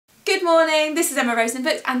morning, this is Emma Rose in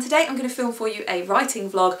Books, and today I'm going to film for you a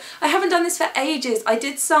writing vlog. I haven't done this for ages. I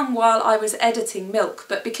did some while I was editing Milk,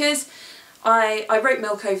 but because I wrote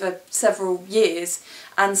Milk over several years,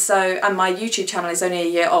 and my YouTube channel is only a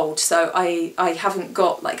year old, so I haven't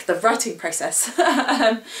got like the writing process.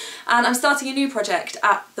 And I'm starting a new project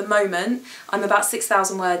at the moment. I'm about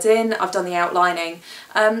 6,000 words in, I've done the outlining,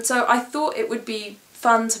 so I thought it would be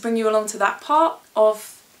fun to bring you along to that part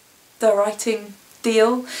of the writing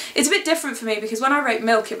deal. It's a bit different for me because when I wrote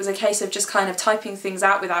Milk it was a case of just kind of typing things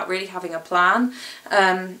out without really having a plan,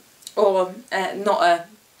 I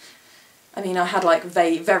had like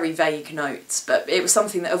very vague notes, but it was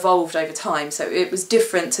something that evolved over time, so it was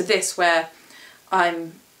different to this where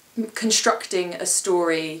I'm constructing a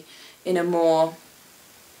story in a more,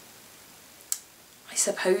 I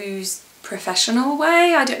suppose, professional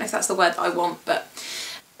way. I don't know if that's the word that I want, but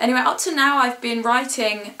anyway, up to now I've been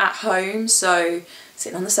writing at home, so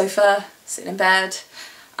sitting on the sofa, sitting in bed,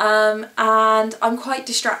 and I'm quite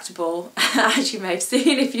distractible, as you may have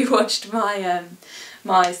seen if you watched my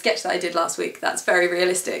my sketch that I did last week. That's very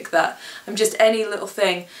realistic, that I'm just any little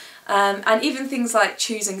thing, and even things like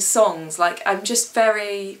choosing songs, like I'm just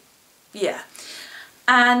very, yeah.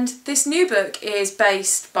 And this new book is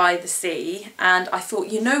based by the sea, and I thought,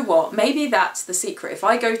 you know what, maybe that's the secret. If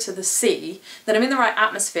I go to the sea, then I'm in the right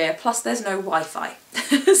atmosphere, plus there's no Wi-Fi.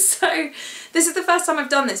 So this is the first time I've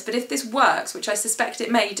done this, but if this works, which I suspect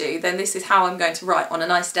it may do, then this is how I'm going to write on a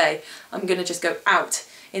nice day. I'm going to just go out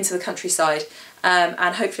into the countryside,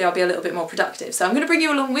 and hopefully I'll be a little bit more productive. So I'm going to bring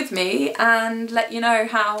you along with me and let you know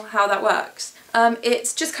how that works.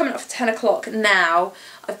 It's just coming up for 10 o'clock now.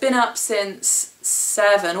 I've been up since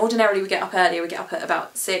 7. Ordinarily we get up earlier, we get up at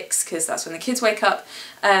about 6 because that's when the kids wake up.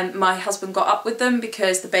 My husband got up with them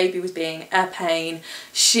because the baby was being a pain.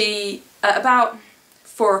 She, at about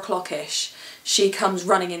 4 o'clock-ish, she comes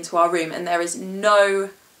running into our room and there is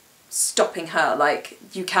no stopping her. Like,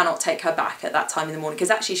 you cannot take her back at that time in the morning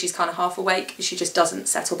because actually she's kind of half awake, she just doesn't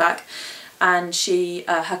settle back. And she,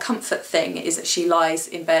 her comfort thing is that she lies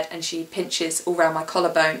in bed and she pinches all around my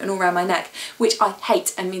collarbone and all around my neck, which I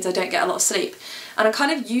hate and means I don't get a lot of sleep. And I'm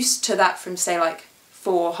kind of used to that from say like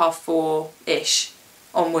 4, half 4-ish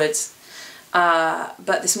onwards.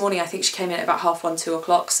 But this morning I think she came in at about 1:30, 2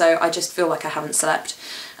 o'clock, so I just feel like I haven't slept.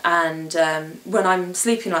 And when I'm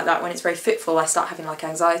sleeping like that, when it's very fitful, I start having like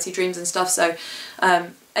anxiety dreams and stuff. So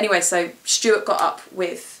anyway, so Stuart got up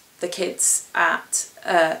with the kids at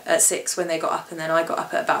 6 when they got up, and then I got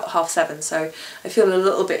up at about 7:30, so I feel a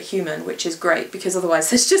little bit human, which is great because otherwise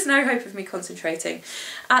there's just no hope of me concentrating.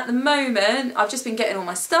 At the moment I've just been getting all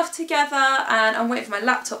my stuff together and I'm waiting for my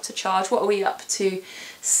laptop to charge. What are we up to?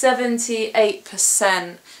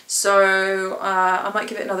 78%, so I might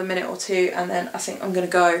give it another minute or two and then I think I'm going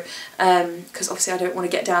to go, because obviously I don't want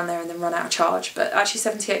to get down there and then run out of charge, but actually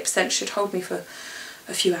 78% should hold me for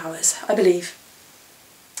a few hours, I believe.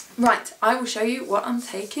 Right, I will show you what I'm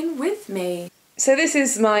taking with me. So this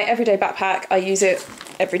is my everyday backpack. I use it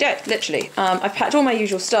every day, literally. I've packed all my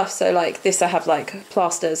usual stuff, so like this I have like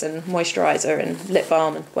plasters and moisturiser and lip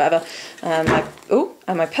balm and whatever. And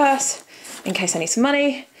my purse, in case I need some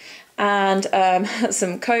money, and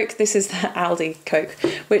some Coke. This is the Aldi Coke,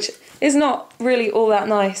 which is not really all that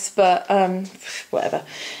nice, but whatever.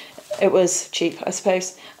 It was cheap, I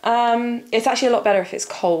suppose. It's actually a lot better if it's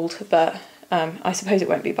cold, but I suppose it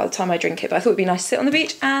won't be by the time I drink it, but I thought it'd be nice to sit on the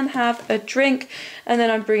beach and have a drink. And then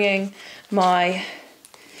I'm bringing my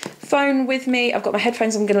phone with me. I've got my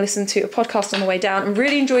headphones. I'm going to listen to a podcast on the way down. I'm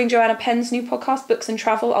really enjoying Joanna Penn's new podcast, Books and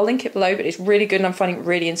Travel. I'll link it below, but it's really good and I'm finding it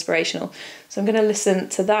really inspirational. So I'm going to listen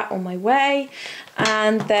to that on my way.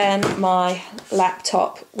 And then my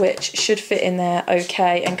laptop, which should fit in there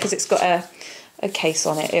okay. And because it's got a case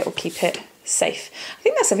on it, it'll keep it safe. I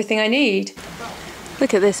think that's everything I need.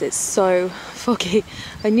 Look at this, it's so foggy.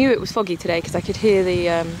 I knew it was foggy today because I could hear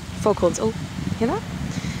the foghorns. Oh, hear that?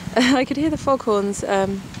 I could hear the foghorns at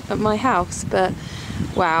my house, but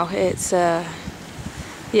wow, it's yeah,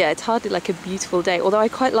 it's hardly like a beautiful day, although I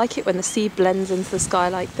quite like it when the sea blends into the sky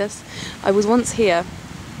like this. I was once here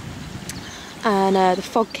and the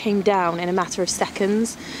fog came down in a matter of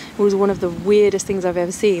seconds. It was one of the weirdest things I've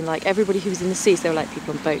ever seen. Like, everybody who was in the sea, so they were like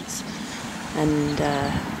people on boats and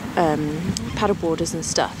paddleboarders and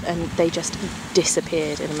stuff, and they just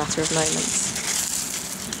disappeared in a matter of moments.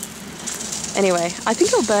 Anyway, I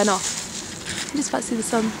think it'll burn off. I'm just about to see the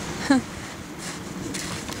sun.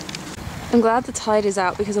 I'm glad the tide is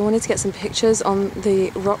out because I wanted to get some pictures on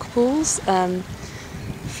the rock pools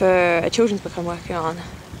for a children's book I'm working on.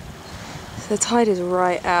 So the tide is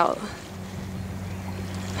right out.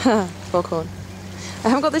 Foghorn. I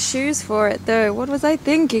haven't got the shoes for it though. What was I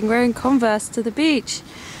thinking, wearing Converse to the beach?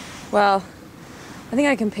 Well, I think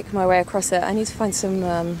I can pick my way across it. I need to find some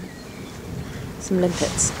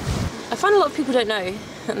limpets. I find a lot of people don't know,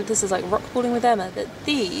 and this is like rock pooling with Emma, that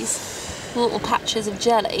these little patches of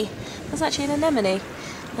jelly, that's actually an anemone.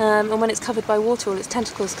 And when it's covered by water, all its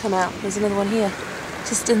tentacles come out. There's another one here,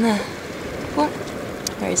 just in there. Oh,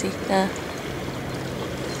 where is he? There.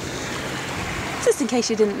 Just in case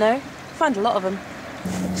you didn't know, I find a lot of them.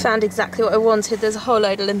 Found exactly what I wanted. There's a whole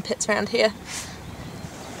load of limpets around here.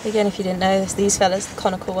 Again, if you didn't know, there's these fellas, the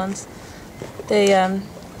conical ones. They,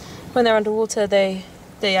 when they're underwater, they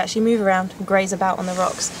actually move around and graze about on the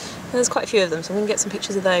rocks. And there's quite a few of them, so we can get some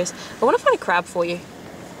pictures of those. I want to find a crab for you.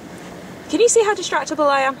 Can you see how distractible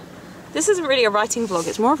I am? This isn't really a writing vlog,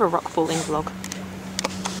 it's more of a rock pooling vlog.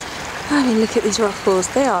 I mean, look at these rock pools,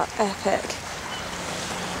 they are epic.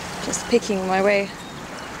 Just picking my way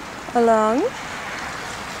along.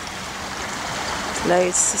 There's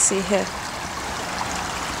loads to see here.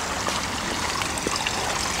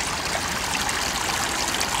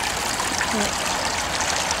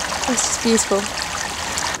 That's just beautiful.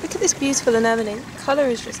 Look at this beautiful anemone. The colour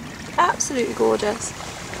is just absolutely gorgeous.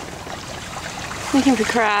 Looking for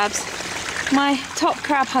crabs. My top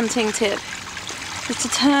crab hunting tip is to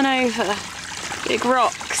turn over big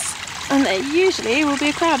rocks, and there usually will be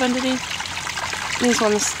a crab underneath. These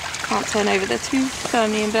ones can't turn over, they're too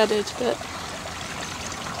firmly embedded, but...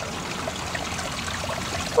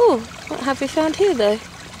 Oh, what have we found here though?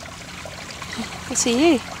 I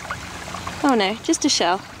see you. Oh no, just a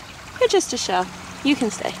shell. You're just a shell. You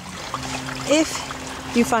can stay.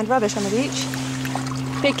 If you find rubbish on the beach,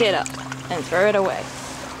 pick it up and throw it away.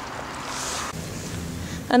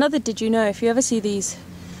 Another did you know, if you ever see these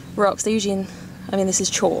rocks, they're usually in, I mean this is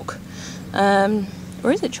chalk.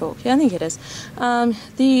 Or is it chalk? Yeah, I think it is.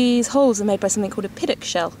 These holes are made by something called a piddock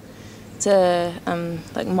shell. It's a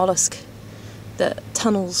like mollusk that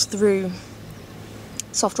tunnels through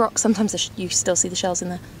soft rocks. Sometimes you still see the shells in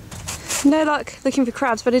there. No luck looking for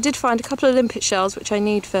crabs, but I did find a couple of limpet shells which I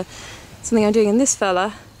need for something I'm doing in this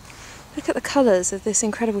fella. Look at the colours of this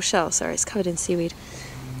incredible shell. Sorry, it's covered in seaweed.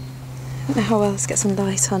 I don't know how well, let's get some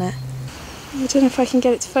light on it. I don't know if I can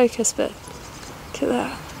get it to focus, but look at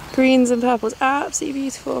that. Greens and purples, absolutely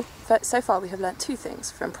beautiful. So far we have learnt two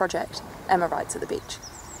things from Project Emma Writes at the Beach.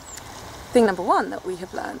 Thing number one that we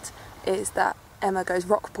have learnt is that Emma goes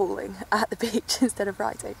rock pooling at the beach instead of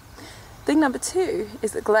writing. Thing number two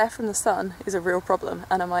is that glare from the sun is a real problem,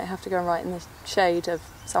 and I might have to go and write in the shade of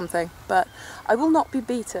something, but I will not be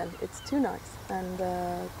beaten. It's too nice, and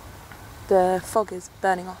the fog is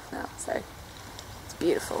burning off now, so it's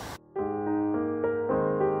beautiful.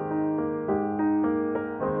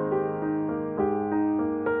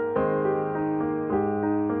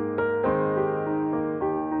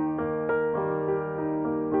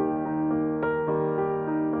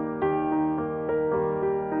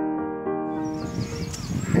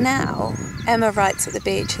 Now, Emma Writes at the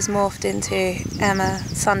Beach has morphed into Emma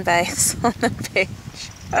Sunbathes on the beach.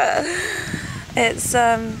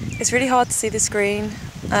 It's really hard to see the screen,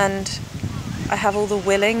 and I have all the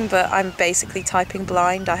willing, but I'm basically typing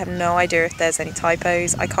blind. I have no idea if there's any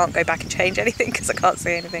typos. I can't go back and change anything because I can't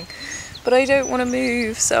see anything. But I don't want to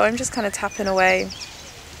move, so I'm just kind of tapping away.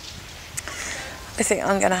 I think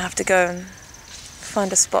I'm going to have to go and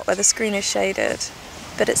find a spot where the screen is shaded,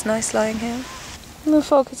 but it's nice lying here. The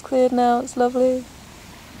fog has cleared now, it's lovely.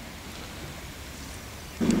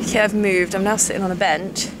 Okay, I've moved, I'm now sitting on a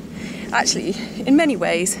bench. Actually, in many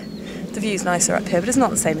ways, the view's nicer up here, but it's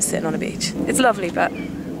not the same as sitting on a beach. It's lovely, but I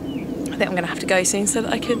think I'm gonna have to go soon so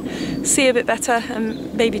that I can see a bit better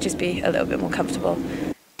and maybe just be a little bit more comfortable.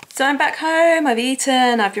 So I'm back home, I've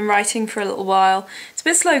eaten, I've been writing for a little while. It's a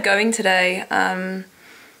bit slow going today.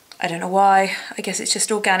 I don't know why, I guess it's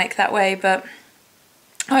just organic that way, but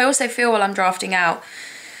I also feel while I'm drafting out,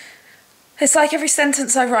 it's like every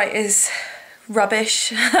sentence I write is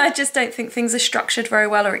rubbish. I just don't think things are structured very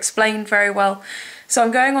well or explained very well. So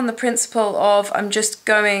I'm going on the principle of I'm just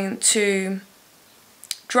going to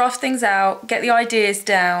draft things out, get the ideas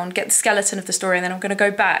down, get the skeleton of the story, and then I'm going to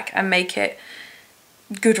go back and make it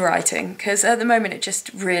good writing, because at the moment it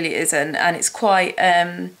just really isn't, and it's quite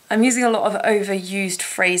I'm using a lot of overused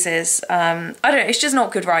phrases. I don't know, it's just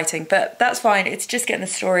not good writing, but that's fine. It's just getting the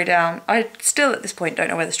story down. I still at this point don't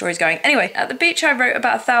know where the story's going. Anyway, at the beach I wrote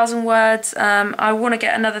about 1,000 words. I want to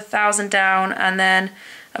get another 1,000 down, and then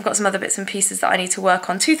I've got some other bits and pieces that I need to work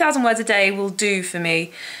on. 2,000 words a day will do for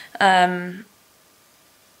me. Yeah,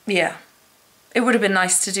 it would have been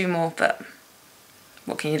nice to do more, but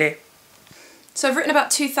what can you do? So I've written about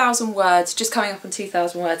 2,000 words, just coming up on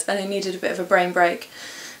 2,000 words, and I needed a bit of a brain break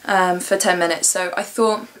for 10 minutes. So I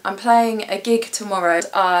thought, I'm playing a gig tomorrow.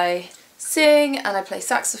 I sing and I play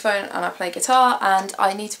saxophone and I play guitar, and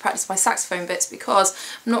I need to practice my saxophone bits because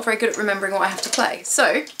I'm not very good at remembering what I have to play.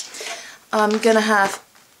 So I'm gonna have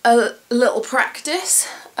a little practice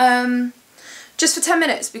just for 10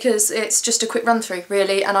 minutes because it's just a quick run through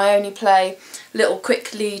really, and I only play little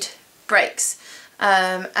quick lead breaks.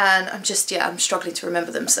 And I'm just, yeah, I'm struggling to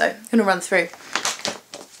remember them, so I'm gonna run through.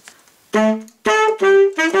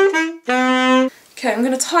 Okay, I'm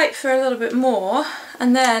gonna type for a little bit more,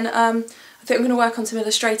 and then I think I'm gonna work on some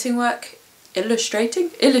illustrating work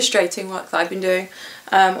that I've been doing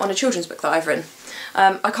on a children's book that I've written.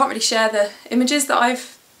 I can't really share the images that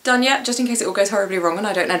I've done yet, just in case it all goes horribly wrong and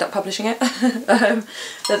I don't end up publishing it.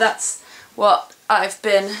 But that's what I've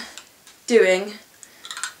been doing.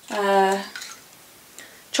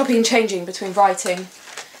 Chopping and changing between writing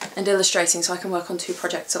and illustrating so I can work on 2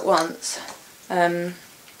 projects at once.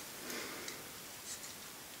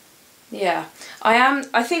 Yeah,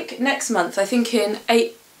 I think next month, I think in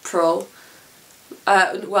April,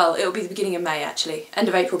 well, it'll be the beginning of May actually, end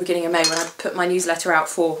of April, beginning of May, when I put my newsletter out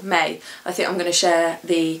for May. I think I'm going to share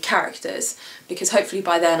the characters because hopefully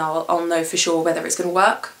by then I'll know for sure whether it's going to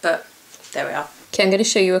work, but there we are. Okay, I'm going to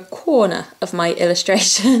show you a corner of my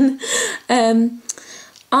illustration.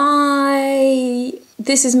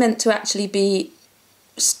 This is meant to actually be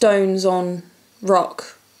stones on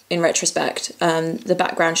rock in retrospect. The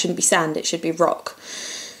background shouldn't be sand, it should be rock.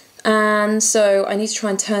 And so I need to try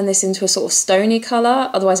and turn this into a sort of stony colour,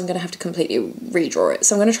 otherwise I'm going to have to completely redraw it.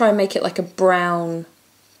 So I'm going to try and make it like a brown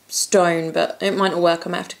stone, but it might not work, I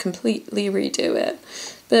might have to completely redo it.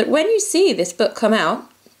 But when you see this book come out,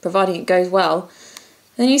 providing it goes well,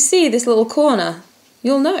 and you see this little corner,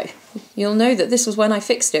 you'll know. You'll know that this was when I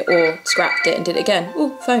fixed it or scrapped it and did it again.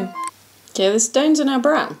 Oh, phone. Okay, the stones are now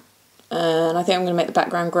brown. And I think I'm going to make the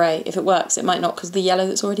background grey. If it works, it might not because of the yellow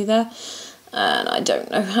that's already there. And I don't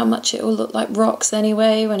know how much it will look like rocks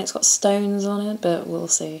anyway when it's got stones on it, but we'll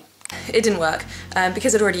see. It didn't work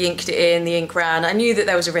because I'd already inked it in, the ink ran. I knew that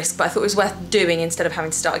there was a risk, but I thought it was worth doing instead of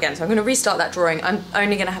having to start again. So I'm going to restart that drawing. I'm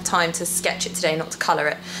only going to have time to sketch it today, not to colour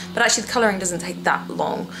it. But actually the colouring doesn't take that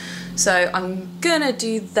long. So I'm going to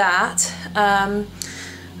do that. And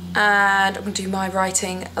I'm going to do my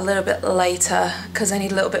writing a little bit later because I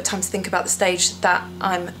need a little bit of time to think about the stage that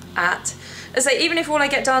I'm at. As I say, even if all I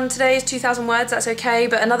get done today is 2,000 words, that's okay,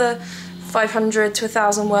 but another 500 to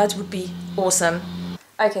 1,000 words would be awesome.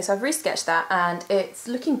 Okay, so I've resketched that and it's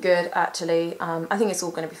looking good actually. I think it's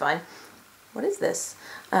all going to be fine. What is this?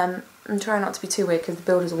 I'm trying not to be too weird because the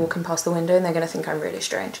builders are walking past the window and they're going to think I'm really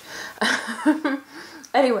strange.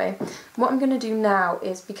 Anyway, what I'm going to do now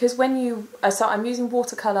is, because when you, so I'm using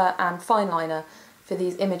watercolour and fine liner for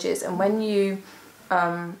these images, and when you,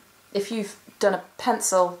 if you've done a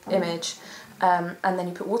pencil image and then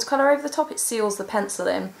you put watercolour over the top, it seals the pencil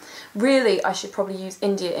in. Really, I should probably use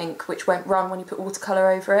India ink, which won't run when you put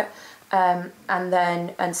watercolour over it,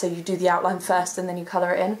 and so you do the outline first and then you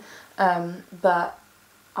colour it in, but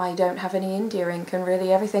I don't have any India ink, and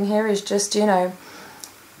really everything here is just, you know,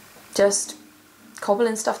 just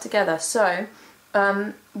cobbling stuff together. So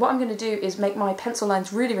what I'm going to do is make my pencil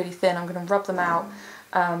lines really, really thin. I'm going to rub them out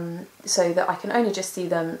so that I can only just see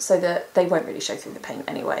them, so that they won't really show through the paint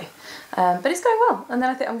anyway. But it's going well, and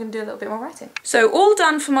then I think I'm going to do a little bit more writing. So all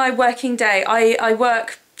done for my working day. I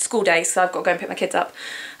work school days, so I've got to go and pick my kids up.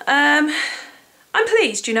 I'm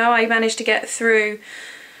pleased, you know, I managed to get through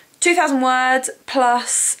 2,000 words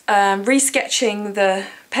plus resketching the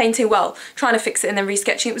painting, well, trying to fix it and then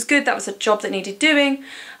resketching. It was good, that was a job that needed doing.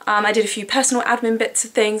 I did a few personal admin bits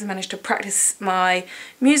of things, I managed to practice my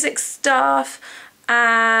music stuff,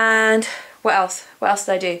 and what else? What else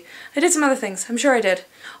did I do? I did some other things, I'm sure I did.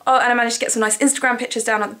 Oh, and I managed to get some nice Instagram pictures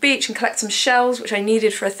down at the beach and collect some shells, which I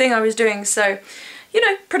needed for a thing I was doing, so, you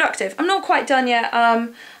know, productive. I'm not quite done yet.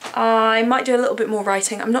 I might do a little bit more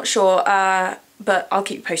writing, I'm not sure, but I'll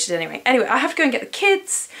keep you posted anyway. Anyway, I have to go and get the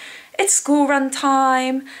kids. It's school run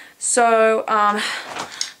time, so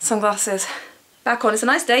sunglasses back on. It's a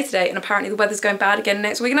nice day today, and apparently the weather's going bad again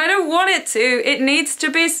next week, and I don't want it to. It needs to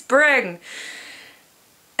be spring.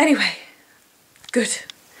 Anyway, good.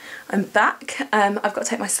 I'm back. I've got to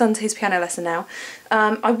take my son to his piano lesson now.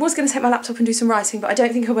 I was going to take my laptop and do some writing, but I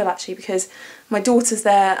don't think I will actually, because my daughter's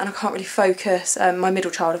there and I can't really focus. My middle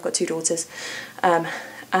child, I've got 2 daughters.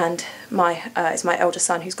 And it's my elder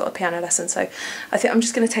son who's got a piano lesson, so I think I'm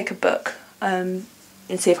just going to take a book and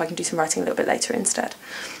see if I can do some writing a little bit later instead.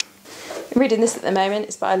 I'm reading this at the moment.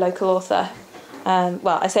 It's by a local author.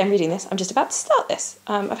 Well, I say I'm reading this, I'm just about to start this.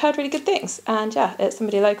 I've heard really good things, and yeah, it's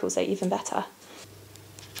somebody local, so even better.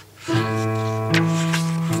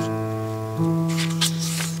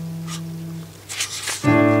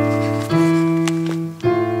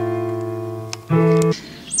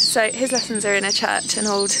 So his lessons are in a church, an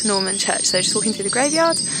old Norman church, so just walking through the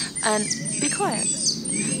graveyard and be quiet.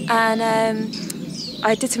 And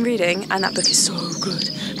I did some reading, and that book is so good.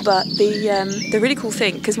 But the really cool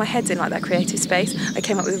thing, because my head's in like that creative space, I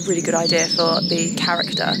came up with a really good idea for the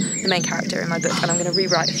character, the main character in my book, and I'm going to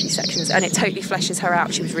rewrite a few sections, and it totally fleshes her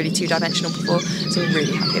out. She was really two-dimensional before, so I'm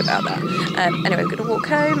really happy about that. Anyway, I'm going to walk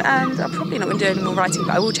home, and I'm probably not going to do any more writing,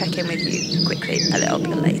 but I will check in with you quickly a little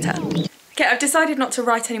bit later. Okay, I've decided not to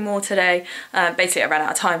write anymore today. Basically, I ran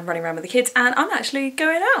out of time running around with the kids, and I'm actually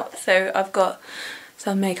going out, so I've got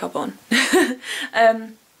some makeup on.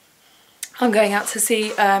 I'm going out to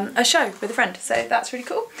see a show with a friend, so that's really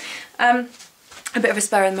cool. A bit of a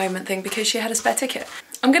spur of the moment thing because she had a spare ticket.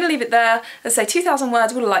 I'm going to leave it there. Let's say 2,000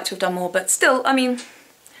 words, would have liked to have done more, but still, I mean,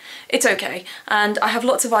 it's okay. And I have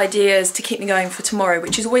lots of ideas to keep me going for tomorrow,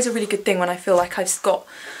 which is always a really good thing when I feel like I've got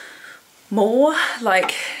more,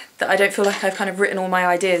 like that I don't feel like I've kind of written all my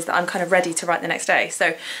ideas, that I'm kind of ready to write the next day.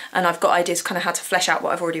 So, and I've got ideas kind of how to flesh out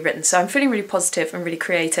what I've already written. So I'm feeling really positive and really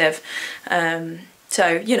creative. So,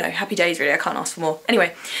 you know, happy days really, I can't ask for more.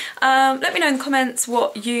 Anyway, let me know in the comments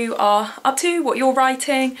what you are up to, what you're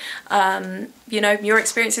writing, you know, your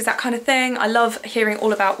experiences, that kind of thing. I love hearing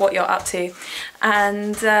all about what you're up to.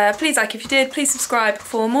 And please like if you did, please subscribe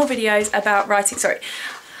for more videos about writing. Sorry,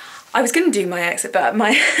 I was going to do my exit, but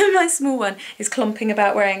my, my small one is clumping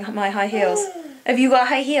about wearing my high heels. Have you got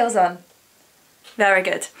high heels on? Very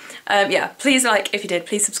good. Yeah, please like if you did,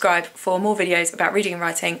 please subscribe for more videos about reading and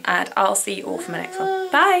writing, and I'll see you all for my next one.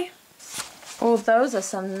 Bye! Oh, those are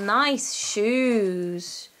some nice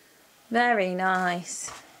shoes. Very nice.